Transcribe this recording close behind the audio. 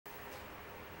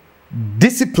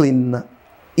Discipline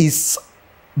is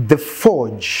the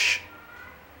forge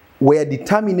where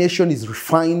determination is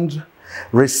refined,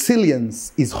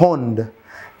 resilience is honed,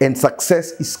 and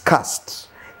success is cast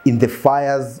in the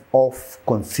fires of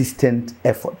consistent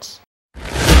effort.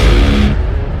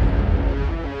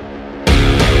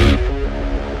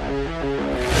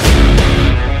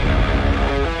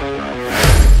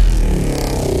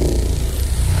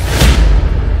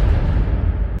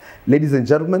 Ladies and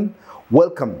gentlemen,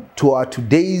 welcome to our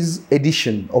today's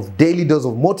edition of Daily Dose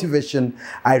of Motivation.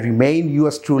 I remain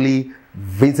yours truly,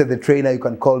 Vincent the Trainer. You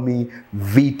can call me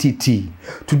VTT.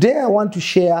 Today I want to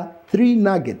share three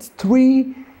nuggets,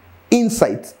 three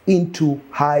insights into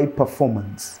high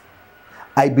performance.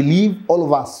 I believe all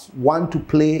of us want to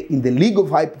play in the league of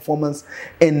high performance,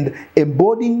 and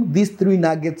embodying these three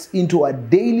nuggets into our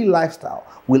daily lifestyle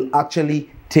will actually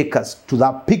take us to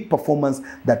that peak performance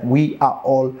that we are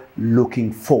all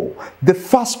looking for. The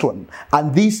first one,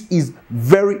 and this is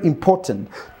very important,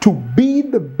 to be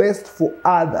the best for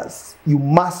others, you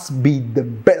must be the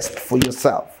best for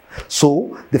yourself.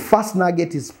 So the first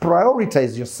nugget is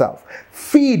prioritize yourself,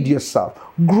 feed yourself,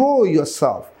 grow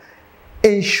yourself.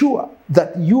 Ensure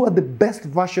that you are the best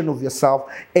version of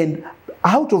yourself, and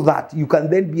out of that you can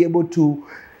then be able to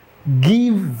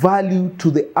give value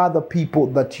to the other people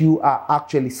that you are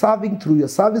actually serving through your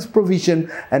service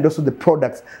provision and also the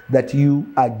products that you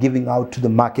are giving out to the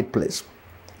marketplace.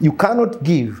 You cannot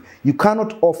give, you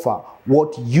cannot offer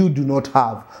what you do not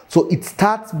have. So it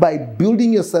starts by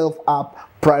building yourself up,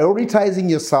 prioritizing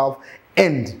yourself,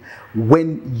 and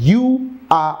when you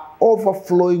are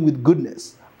overflowing with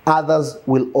goodness, others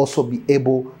will also be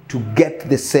able to get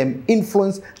the same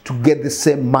influence, to get the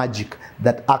same magic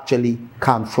that actually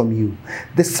comes from you.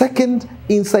 The second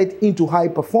insight into high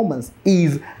performance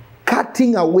is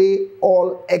cutting away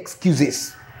all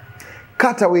excuses.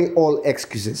 Cut away all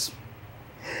excuses.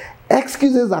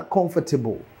 Excuses are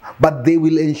comfortable, but they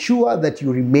will ensure that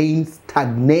you remain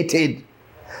stagnated.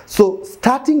 So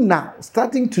starting now,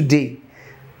 starting today,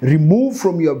 remove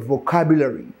from your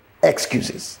vocabulary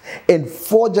excuses and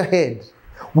forge ahead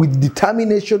with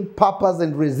determination, purpose,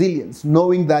 and resilience,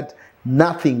 knowing that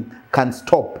nothing can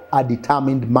stop a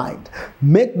determined mind.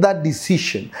 Make that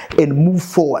decision and move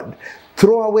forward.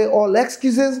 Throw away all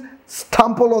excuses,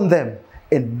 stumble on them,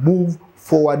 and move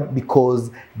forward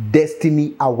because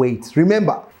destiny awaits.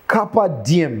 Remember, carpe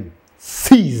diem,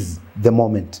 seize the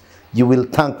moment. You will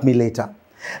thank me later.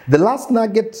 The last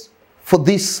nugget for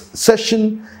this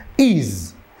session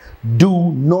is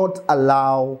do not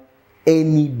allow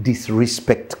any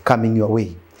disrespect coming your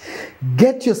way.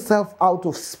 Get yourself out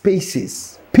of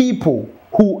spaces, people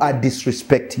who are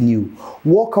disrespecting you.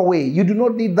 Walk away. You do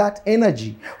not need that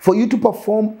energy. For you to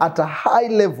perform at a high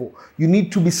level, you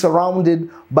need to be surrounded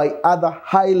by other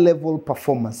high-level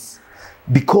performers,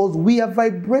 because we are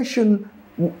vibration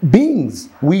beings.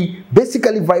 We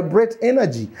basically vibrate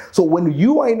energy. So when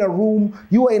you are in a room,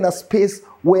 you are in a space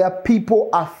where people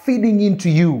are feeding into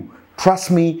you, trust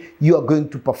me, you are going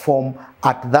to perform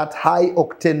at that high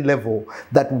octane level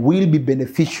that will be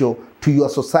beneficial to your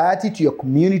society, to your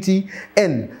community,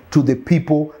 and to the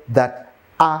people that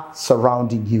are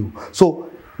surrounding you. So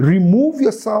remove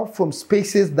yourself from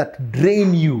spaces that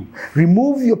drain you.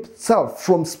 Remove yourself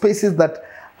from spaces that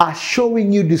are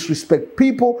showing you disrespect,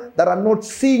 people that are not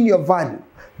seeing your value.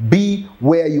 Be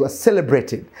where you are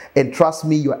celebrated, and trust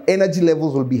me, your energy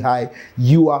levels will be high.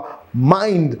 Your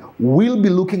mind will be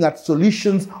looking at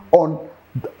solutions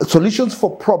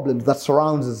for problems that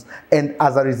surround us, and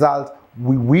as a result,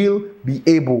 we will be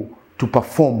able to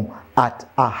perform at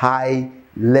a high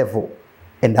level.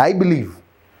 And I believe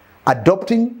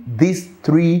adopting these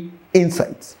three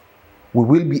insights, we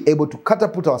will be able to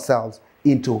catapult ourselves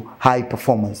into high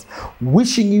performance.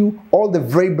 Wishing you all the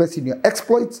very best in your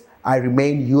exploits. I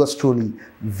remain yours truly,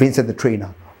 Vincent the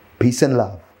Trainer. Peace and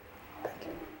love.